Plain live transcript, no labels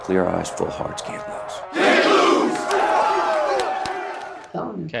Clear eyes, full hearts, can't lose.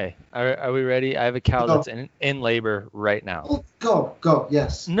 Okay, are we ready? I have a cow that's in labor right now. Go,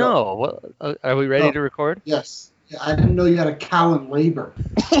 yes. No, what? Are we ready to record? Yes. I didn't know you had a cow in labor.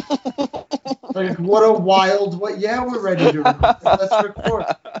 Like, what a wild, yeah, we're ready to record. Let's record.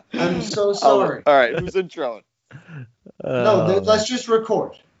 I'm so sorry. All right, who's introing? Let's just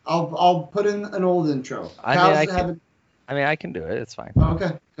record. I'll put in an old intro. I can do it. It's fine.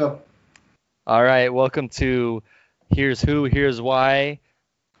 Okay, go. All right, welcome to Here's Who, Here's Why.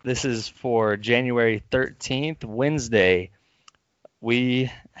 This is for January 13th, Wednesday.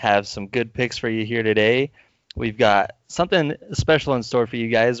 We have some good picks for you here today. We've got something special in store for you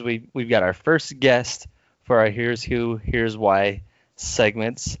guys. We've got our first guest for our Here's Who, Here's Why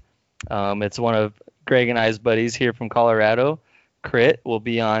segments. It's one of Greg and I's buddies here from Colorado. Crit will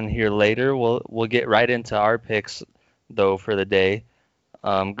be on here later. We'll get right into our picks though for the day.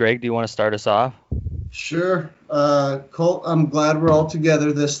 Greg, do you want to start us off? Sure. Colt, I'm glad we're all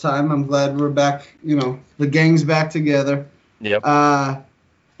together this time. I'm glad we're back, the gang's back together. Yep.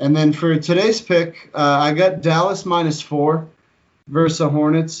 And then for today's pick, I got Dallas -4 versus the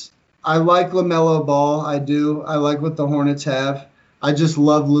Hornets. I like LaMelo Ball. I do. I like what the Hornets have. I just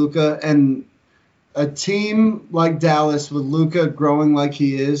love Luka. And a team like Dallas with Luka growing like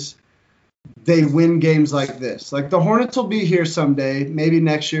he is, they win games like this. Like the Hornets will be here someday, maybe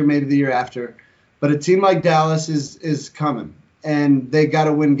next year, maybe the year after. But a team like Dallas is coming, and they got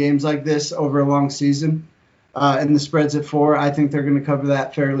to win games like this over a long season. And the spread's at 4. I think they're going to cover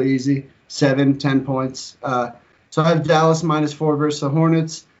that fairly easy, 7, 10 points. So I have Dallas -4 versus the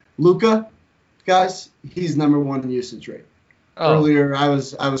Hornets. Luka, guys, he's number 1 in usage rate. Oh. Earlier, I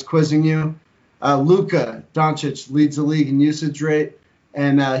was quizzing you. Luka Doncic leads the league in usage rate,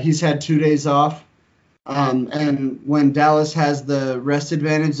 and he's had 2 days off. And when Dallas has the rest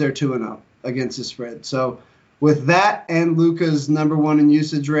advantage, they're 2-0 against the spread. So with that and Luka's number 1 in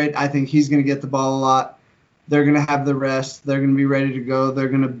usage rate, I think he's going to get the ball a lot. They're going to have the rest. They're going to be ready to go. They're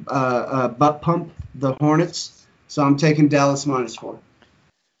going to butt pump the Hornets. So I'm taking Dallas -4.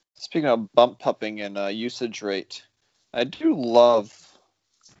 Speaking of bump pumping and usage rate, I do love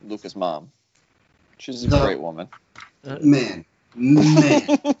Luka's mom. She's a great woman. Man.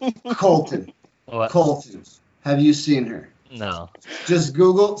 Colton. What? Colton. Have you seen her? No. Just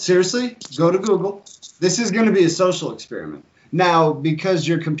Google. Seriously, go to Google. This is going to be a social experiment. Now, because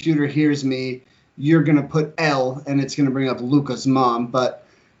your computer hears me, you're going to put L, and it's going to bring up Luka's mom. But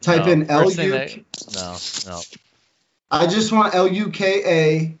type in L-U-K. No. I just want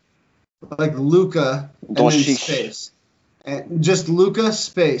L-U-K-A, like Luka, and then space. And just Luka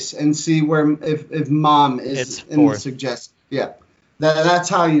space, and see where if mom is in the suggest. Yeah, that's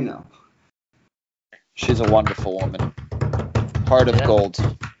how you know. She's a wonderful woman. Heart of gold.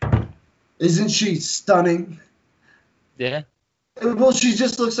 Isn't she stunning? Yeah. Well, she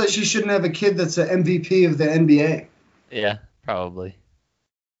just looks like she shouldn't have a kid that's an MVP of the NBA. Yeah, probably.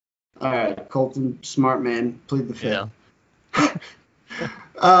 All right, Colton, smart man, plead the fifth. Yeah.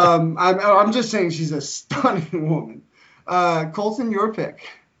 I'm just saying she's a stunning woman. Colton, your pick.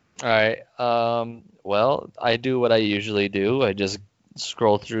 All right. Well, I do what I usually do. I just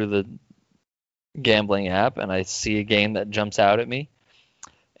scroll through the gambling app and I see a game that jumps out at me.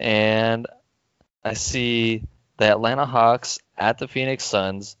 And I see the Atlanta Hawks at the Phoenix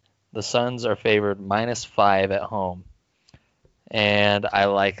Suns. The Suns are favored -5 at home. And I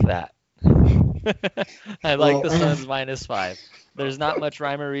like that. I like the Suns -5. There's not much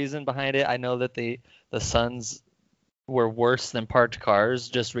rhyme or reason behind it. I know that the Suns were worse than parked cars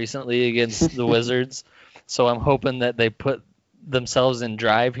just recently against the Wizards. So I'm hoping that they put themselves in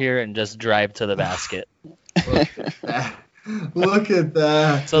drive here and just drive to the basket. Look at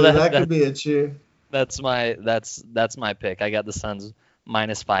that. So that could be a cheer. That's my pick. I got the Suns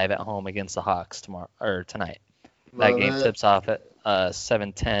 -5 at home against the Hawks tonight. That game tips off at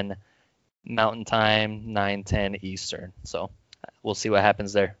 7:10 Mountain Time, 9:10 Eastern. So we'll see what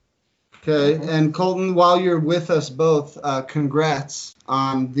happens there. Okay, and Colton, while you're with us both, congrats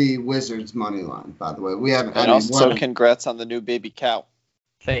on the Wizards money line. By the way, we haven't. And also congrats on the new baby cow.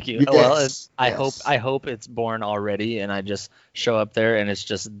 Thank you. Yes, well, I hope it's born already, and I just show up there and it's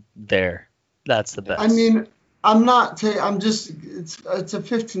just there. That's the best. I mean, I'm not. I'm just. It's a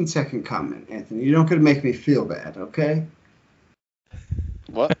 15-second comment, Anthony. You're not going to make me feel bad, okay?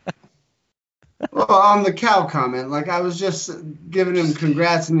 What? Well, on the cow comment, like I was just giving him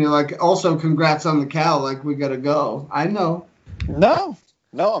congrats, and you're like, also congrats on the cow. Like we got to go. I know. No.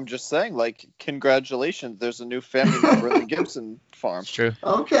 No, I'm just saying, like, congratulations. There's a new family member in the Gibson farm. It's true.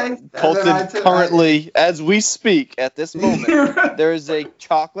 Okay. Colton currently, as we speak at this moment, You're right. there is a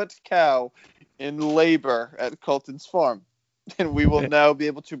chocolate cow in labor at Colton's farm. And we will now be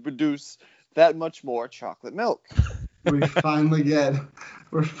able to produce that much more chocolate milk. We're finally getting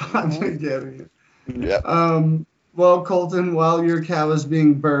it. Yeah. Well, Colton, while your cow is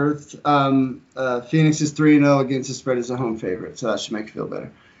being birthed, Phoenix is 3-0 against the spread as a home favorite, so that should make you feel better.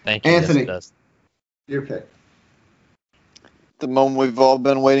 Thank you. Anthony. Yes, it does. Your pick. The moment we've all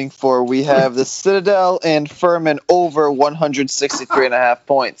been waiting for. We have the Citadel and Furman over 163.5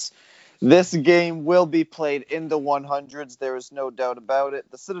 points. This game will be played in the 100s. There is no doubt about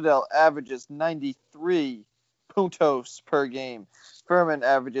it. The Citadel averages 93 puntos per game. Furman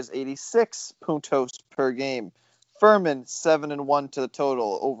averages 86 puntos per game. Furman 7-1 to the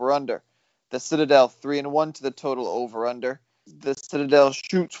total over/under. The Citadel 3-1 to the total over/under. The Citadel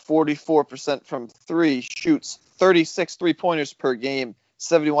shoots 44% from three, shoots 36 3-pointers per game,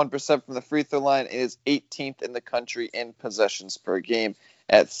 71% from the free throw line, and is 18th in the country in possessions per game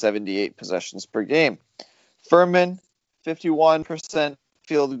at 78 possessions per game. Furman 51%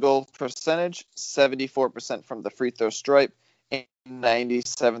 field goal percentage, 74% from the free throw stripe, and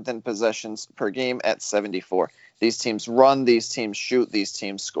 97th in possessions per game at 74. These teams run, these teams shoot, these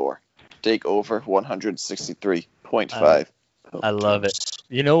teams score. Take over 163.5. I love it.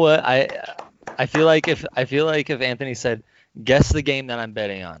 You know what? I feel like if Anthony said, guess the game that I'm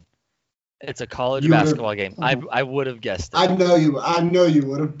betting on, it's a college basketball game, I would have guessed it. I know you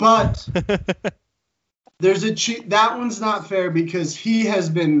would have, but there's that one's not fair because he has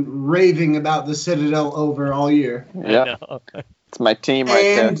been raving about the Citadel over all year. Yeah, it's my team right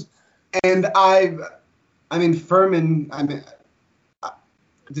there. And I mean Furman.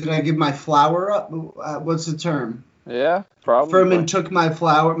 Did I give my flower up? What's the term? Yeah, probably. Furman took my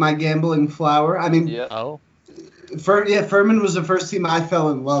gambling flower. I mean, yeah. Oh. Furman was the first team I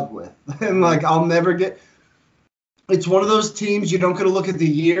fell in love with, and like I'll never get. It's one of those teams you don't get to look at the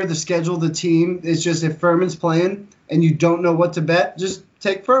year, the schedule, the team. It's just if Furman's playing and you don't know what to bet, just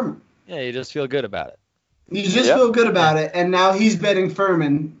take Furman. Yeah, you just feel good about it. You just feel good about it, and now he's betting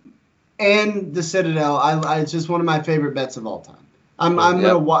Furman and the Citadel. It's just one of my favorite bets of all time. I'm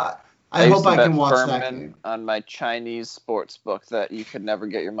gonna watch. I hope I can watch Furman that game on my Chinese sports book that you could never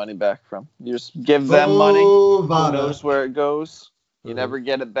get your money back from. You just give them money. Who knows where it goes? You never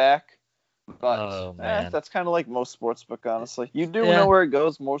get it back. But that's kind of like most sportsbook, honestly. You do know where it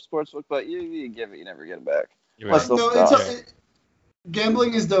goes, most sportsbook, but you give it, you never get it back. Right.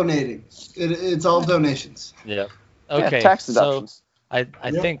 Gambling is donating. It's all donations. Yeah. Okay. Yeah, tax deductions. So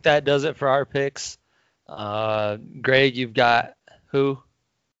I think that does it for our picks. Greg, you've got who?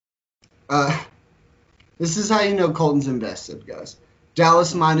 This is how you know Colton's invested, guys.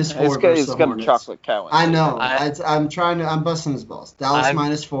 Dallas -4 versus the Hornets. He's got a chocolate cow. I know. I'm busting his balls. Dallas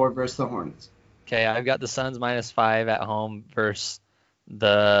 -4 versus the Hornets. Okay, I've got the Suns -5 at home versus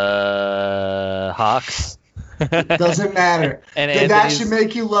the Hawks. Doesn't matter. And that should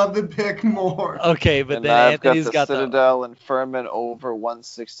make you love the pick more. Okay, but and then I've Anthony's got the Citadel and Furman over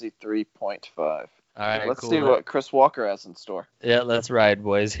 163.5. All right, let's see what Chris Walker has in store. Yeah, let's ride,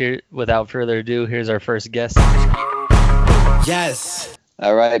 boys. Here, without further ado, here's our first guest. Yes.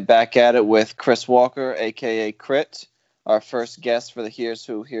 All right, back at it with Chris Walker, a.k.a. Crit, our first guest for the Here's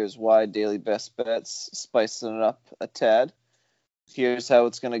Who, Here's Why Daily Best Bets, spicing it up a tad. Here's how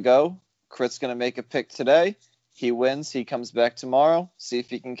it's going to go. Crit's going to make a pick today. He wins. He comes back tomorrow. See if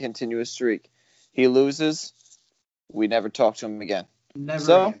he can continue his streak. He loses. We never talk to him again. Never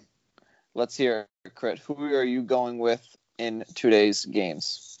again. Let's hear it, Crit. Who are you going with in today's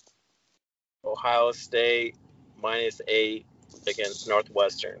games? Ohio State -8 against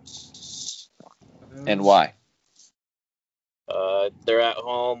Northwestern. And why? They're at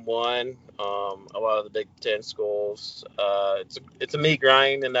home. A lot of the Big Ten schools. It's a meat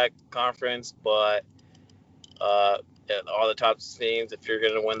grind in that conference, but all the top teams, if you're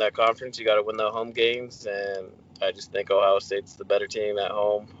going to win that conference, you got to win the home games, and I just think Ohio State's the better team at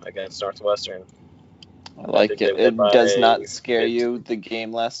home against Northwestern. I like it. It does not scare you, the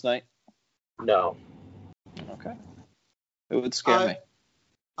game last night? No. Okay. It would scare me.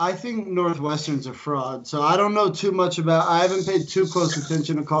 I think Northwestern's a fraud, so I don't know too much about. I haven't paid too close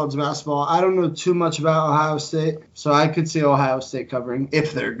attention to college basketball. I don't know too much about Ohio State, so I could see Ohio State covering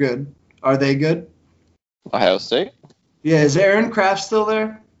if they're good. Are they good? Ohio State? Yeah, is Aaron Kraft still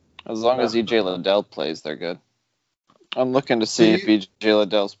there? As long as EJ Liddell plays, they're good. I'm looking to see if EJ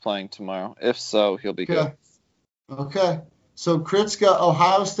Liddell's playing tomorrow. If so, he'll be good. Okay. So Crit's got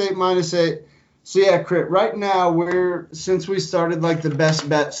Ohio State -8 So yeah, Crit. Right now since we started like the best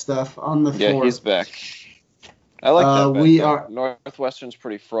bet stuff on the Yeah, fourth. he's back. I like that bet. we though. are- Northwestern's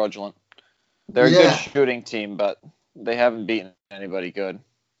pretty fraudulent. They're a Yeah. good shooting team, but they haven't beaten anybody good.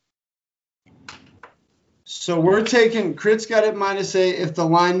 So we're taking Crit's got it -8. If the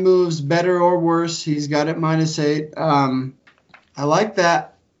line moves better or worse, he's got it -8. I like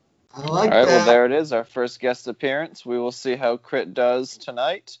that. I like All right, that. well, there it is, our first guest appearance. We will see how Crit does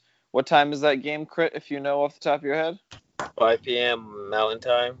tonight. What time is that game, Crit, if you know off the top of your head? 5 p.m. Mountain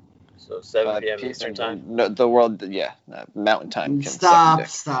Time, so 7 p.m. P- Eastern Time. No, the world, yeah, Mountain Time. Can Stop.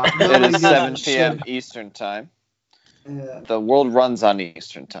 suck a dick. It Nobody is gives 7 a p.m. shit. Eastern Time. Yeah. The world runs on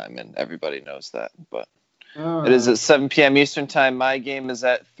Eastern Time, and everybody knows that. But All it is right. at 7 p.m. Eastern Time. My game is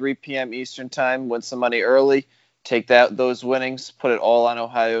at 3 p.m. Eastern Time. Win some money early. Take those winnings, put it all on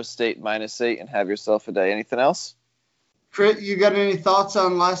Ohio State -8, and have yourself a day. Anything else? Crit, you got any thoughts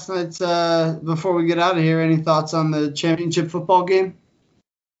on last night's, before we get out of here, any thoughts on the championship football game?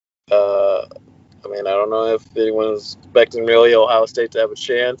 I mean, I don't know if anyone was expecting really Ohio State to have a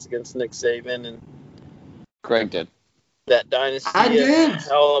chance against Nick Saban and Greg did. that dynasty I at did.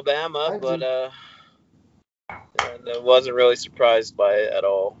 Alabama, I but did. and I wasn't really surprised by it at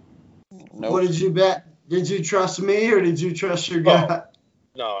all. Nope. What did you bet? Did you trust me or did you trust your Oh. gut?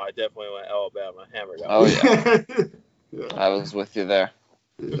 No, I definitely went Alabama, hammered out. Oh, yeah. I was with you there.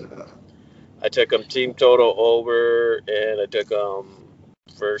 Yeah. I took them team total over, and I took them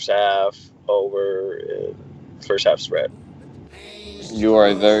first half over, and first half spread. You are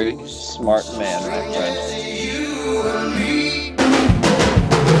a very smart man, my friend. You and me.